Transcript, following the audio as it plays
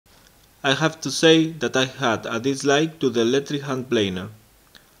I have to say that I had a dislike to the electric hand planer,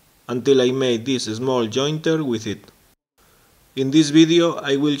 until I made this small jointer with it. In this video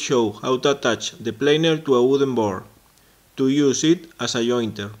I will show how to attach the planer to a wooden board, to use it as a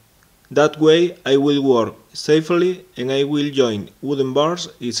jointer. That way I will work safely and I will join wooden bars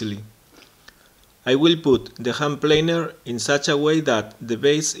easily. I will put the hand planer in such a way that the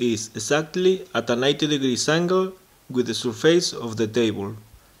base is exactly at a 90 degrees angle with the surface of the table.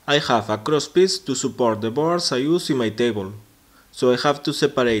 I have a crosspiece to support the boards I use in my table, so I have to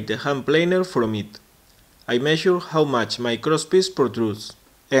separate the hand planer from it. I measure how much my crosspiece protrudes,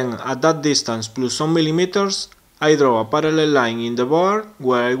 and at that distance plus some millimeters, I draw a parallel line in the board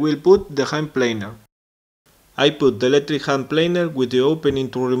where I will put the hand planer. I put the electric hand planer with the opening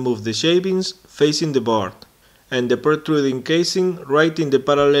to remove the shavings facing the board, and the protruding casing right in the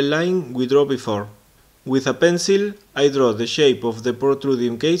parallel line we drew before. With a pencil, I draw the shape of the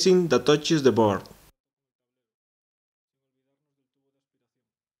protruding casing that touches the board.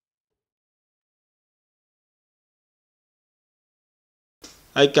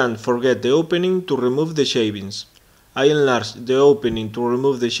 I can't forget the opening to remove the shavings. I enlarge the opening to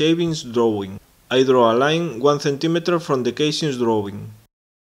remove the shavings drawing. I draw a line 1 cm from the casing's drawing.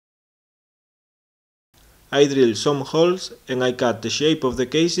 I drill some holes and I cut the shape of the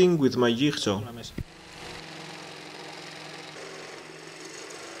casing with my jigsaw.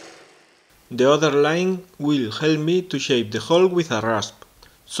 The other line will help me to shape the hole with a rasp,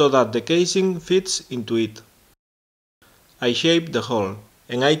 so that the casing fits into it. I shape the hole,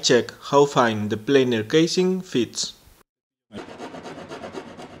 and I check how fine the planer casing fits.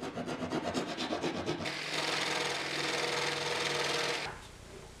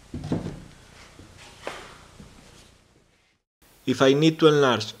 If I need to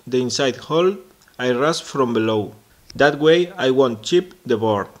enlarge the inside hole, I rasp from below. That way I won't chip the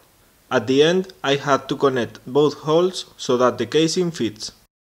board. At the end, I had to connect both holes so that the casing fits.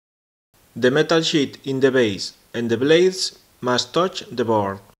 The metal sheet in the base and the blades must touch the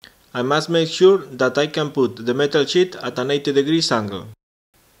board. I must make sure that I can put the metal sheet at an 80 degrees angle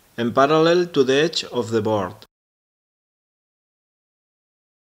and parallel to the edge of the board.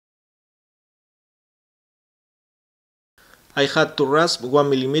 I had to rasp 1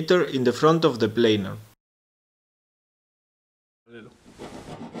 mm in the front of the planer.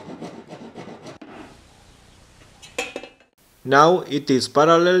 Now it is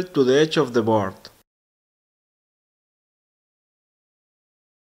parallel to the edge of the board.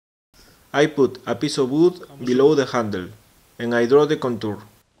 I put a piece of wood below the handle and I draw the contour.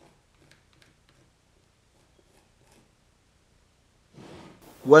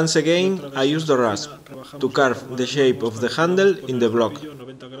 Once again, I use the rasp to carve the shape of the handle in the block.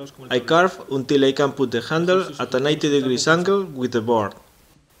 I carve until I can put the handle at a 90 degrees angle with the board.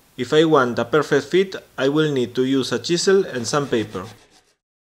 If I want a perfect fit, I will need to use a chisel and sandpaper.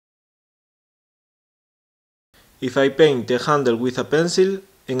 If I paint the handle with a pencil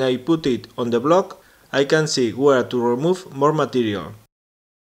and I put it on the block, I can see where to remove more material.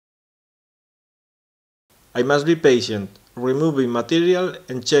 I must be patient, removing material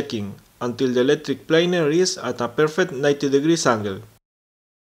and checking until the electric planer is at a perfect 90 degrees angle.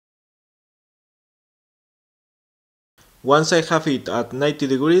 Once I have it at 90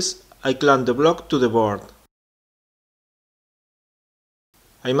 degrees, I clamp the block to the board.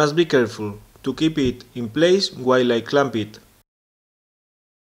 I must be careful to keep it in place while I clamp it.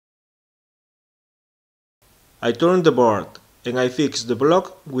 I turn the board and I fix the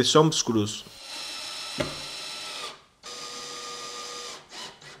block with some screws.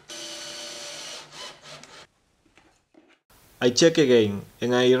 I check again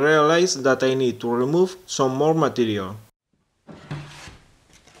and I realize that I need to remove some more material.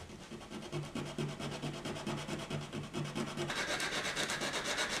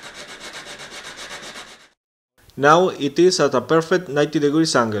 Now it is at a perfect 90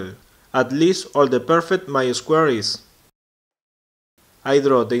 degrees angle, at least all the perfect my square is. I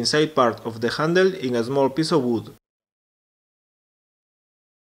draw the inside part of the handle in a small piece of wood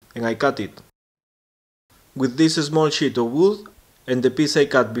and I cut it. With this small sheet of wood and the piece I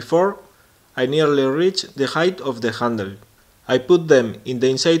cut before, I nearly reach the height of the handle. I put them in the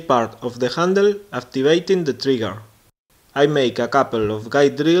inside part of the handle, activating the trigger. I make a couple of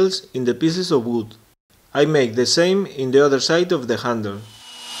guide drills in the pieces of wood. I make the same in the other side of the handle.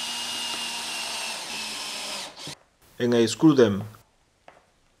 And I screw them.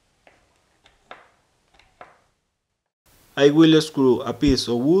 I will screw a piece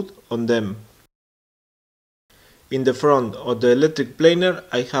of wood on them. In the front of the electric planer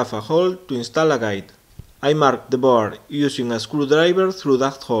I have a hole to install a guide. I mark the board using a screwdriver through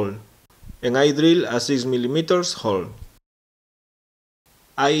that hole. and I drill a 6mm hole.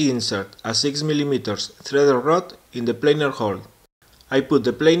 I insert a 6mm threaded rod in the planer hole. I put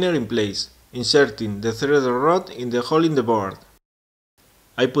the planer in place, inserting the threaded rod in the hole in the board.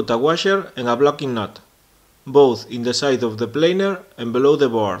 I put a washer and a blocking nut, both in the side of the planer and below the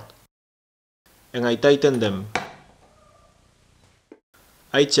board, and I tighten them.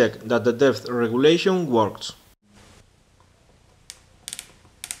 I check that the depth regulation works.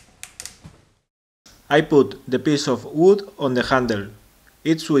 I put the piece of wood on the handle.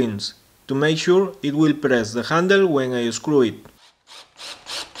 It swings, to make sure it will press the handle when I screw it.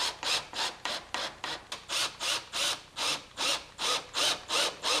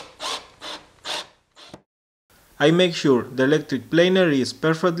 I make sure the electric planer is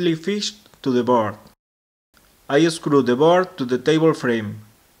perfectly fixed to the board. I screw the board to the table frame.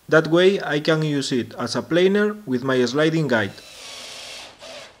 That way I can use it as a planer with my sliding guide.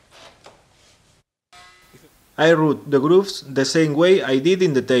 I route the grooves the same way I did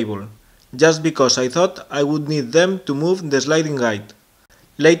in the table, just because I thought I would need them to move the sliding guide.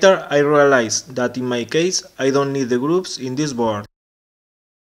 Later I realized that in my case I don't need the grooves in this board.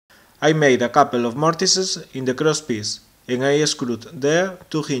 I made a couple of mortises in the crosspiece, and I screwed there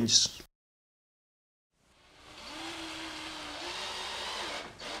 2 hinges.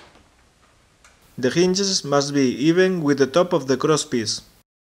 The hinges must be even with the top of the crosspiece.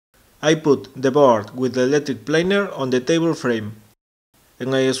 I put the board with the electric planer on the table frame,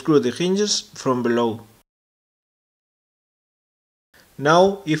 and I screw the hinges from below.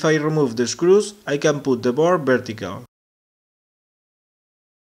 Now, if I remove the screws, I can put the board vertical,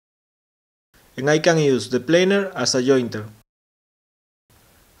 and I can use the planer as a jointer.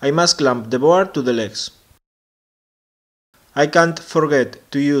 I must clamp the board to the legs. I can't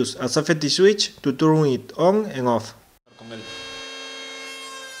forget to use a safety switch to turn it on and off.